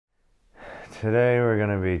Today we're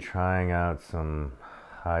going to be trying out some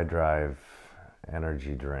HYDRIVE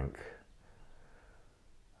energy drink.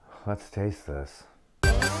 Let's taste this. We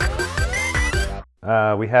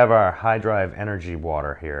have our HYDRIVE Energy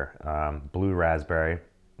Water here, blue raspberry.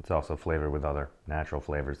 It's also flavored with other natural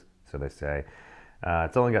flavors, so they say.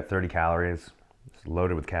 It's only got 30 calories. It's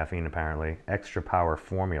loaded with caffeine apparently. Extra power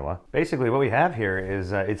formula. Basically what we have here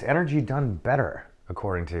is it's energy done better,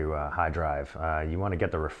 according to HYDRIVE. You want to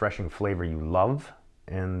get the refreshing flavor you love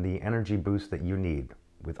and the energy boost that you need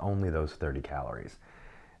with only those 30 calories.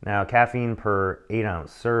 Now, caffeine per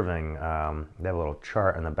 8-ounce serving, they have a little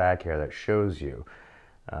chart in the back here that shows you.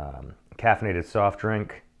 Caffeinated soft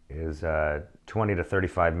drink is 20 to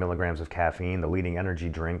 35 milligrams of caffeine. The leading energy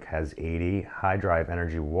drink has 80. HYDRIVE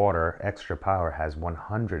Energy Water Extra Power has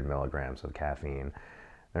 100 milligrams of caffeine.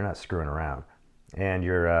 They're not screwing around. And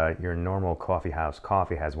your normal coffee house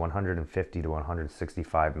coffee has 150 to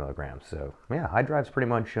 165 milligrams. So yeah, HYDRIVE's pretty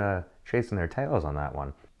much chasing their tails on that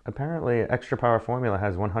one. Apparently, Extra Power Formula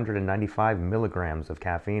has 195 milligrams of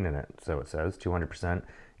caffeine in it. So it says 200%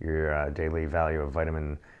 your daily value of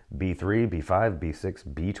vitamin B3, B5,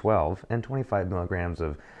 B6, B12, and 25 milligrams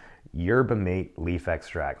of yerba mate leaf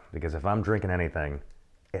extract. Because if I'm drinking anything,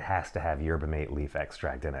 it has to have yerba mate leaf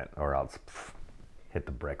extract in it, or else hit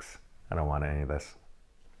the bricks. I don't want any of this.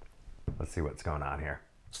 Let's see what's going on here.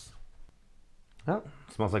 Oh, it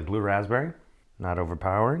smells like blue raspberry. Not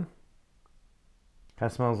overpowering.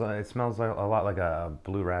 It smells like a lot like a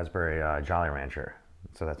blue raspberry Jolly Rancher.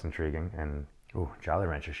 So that's intriguing. And ooh, Jolly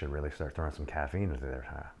Rancher should really start throwing some caffeine into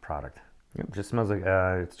their product. Yep, it just smells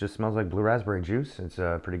like blue raspberry juice. It's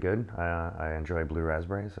pretty good. I enjoy blue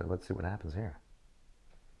raspberry. So let's see what happens here.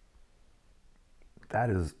 That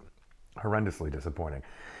is horrendously disappointing.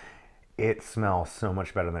 It smells so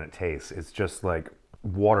much better than it tastes. It's just like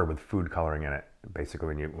water with food coloring in it.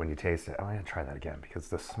 Basically, when you taste it, I'm gonna try that again because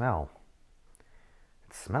the smell.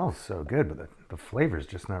 It smells so good, but the flavor is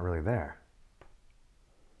just not really there.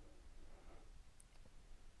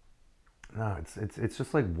 No, it's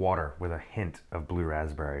just like water with a hint of blue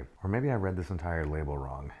raspberry. Or maybe I read this entire label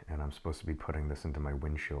wrong, and I'm supposed to be putting this into my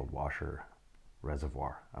windshield washer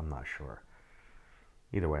reservoir. I'm not sure.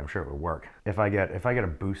 Either way, I'm sure it would work. If I get a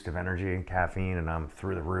boost of energy and caffeine and I'm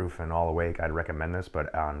through the roof and all awake, I'd recommend this.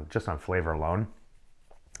 But just on flavor alone,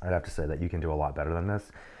 I'd have to say that you can do a lot better than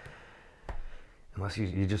this. Unless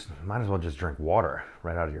you just might as well just drink water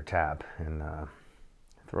right out of your tap and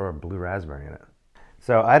throw a blue raspberry in it.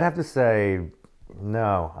 So I'd have to say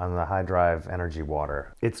no on the HYDRIVE Energy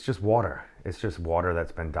Water. It's just water. It's just water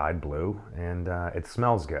that's been dyed blue, and it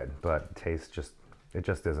smells good, but taste it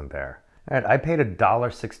just isn't there. All right, I paid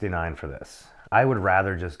 $1.69 for this. I would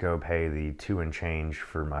rather just go pay the 2 and change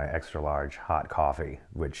for my extra large hot coffee,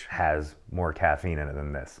 which has more caffeine in it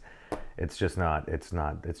than this. It's just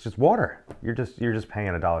water. You're just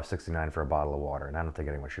paying $1.69 for a bottle of water, and I don't think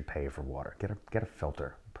anyone should pay for water. Get a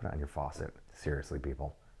filter, put it on your faucet. Seriously,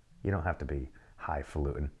 people. You don't have to be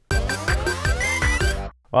highfalutin.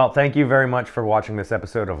 Well, thank you very much for watching this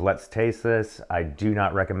episode of Let's Taste This. I do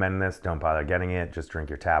not recommend this. Don't bother getting it. Just drink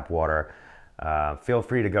your tap water. Feel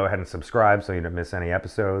free to go ahead and subscribe so you don't miss any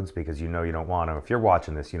episodes, because you know you don't want to. If you're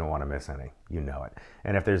watching this, you don't want to miss any. You know it.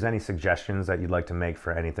 And if there's any suggestions that you'd like to make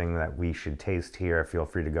for anything that we should taste here, feel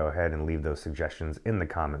free to go ahead and leave those suggestions in the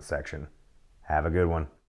comment section. Have a good one.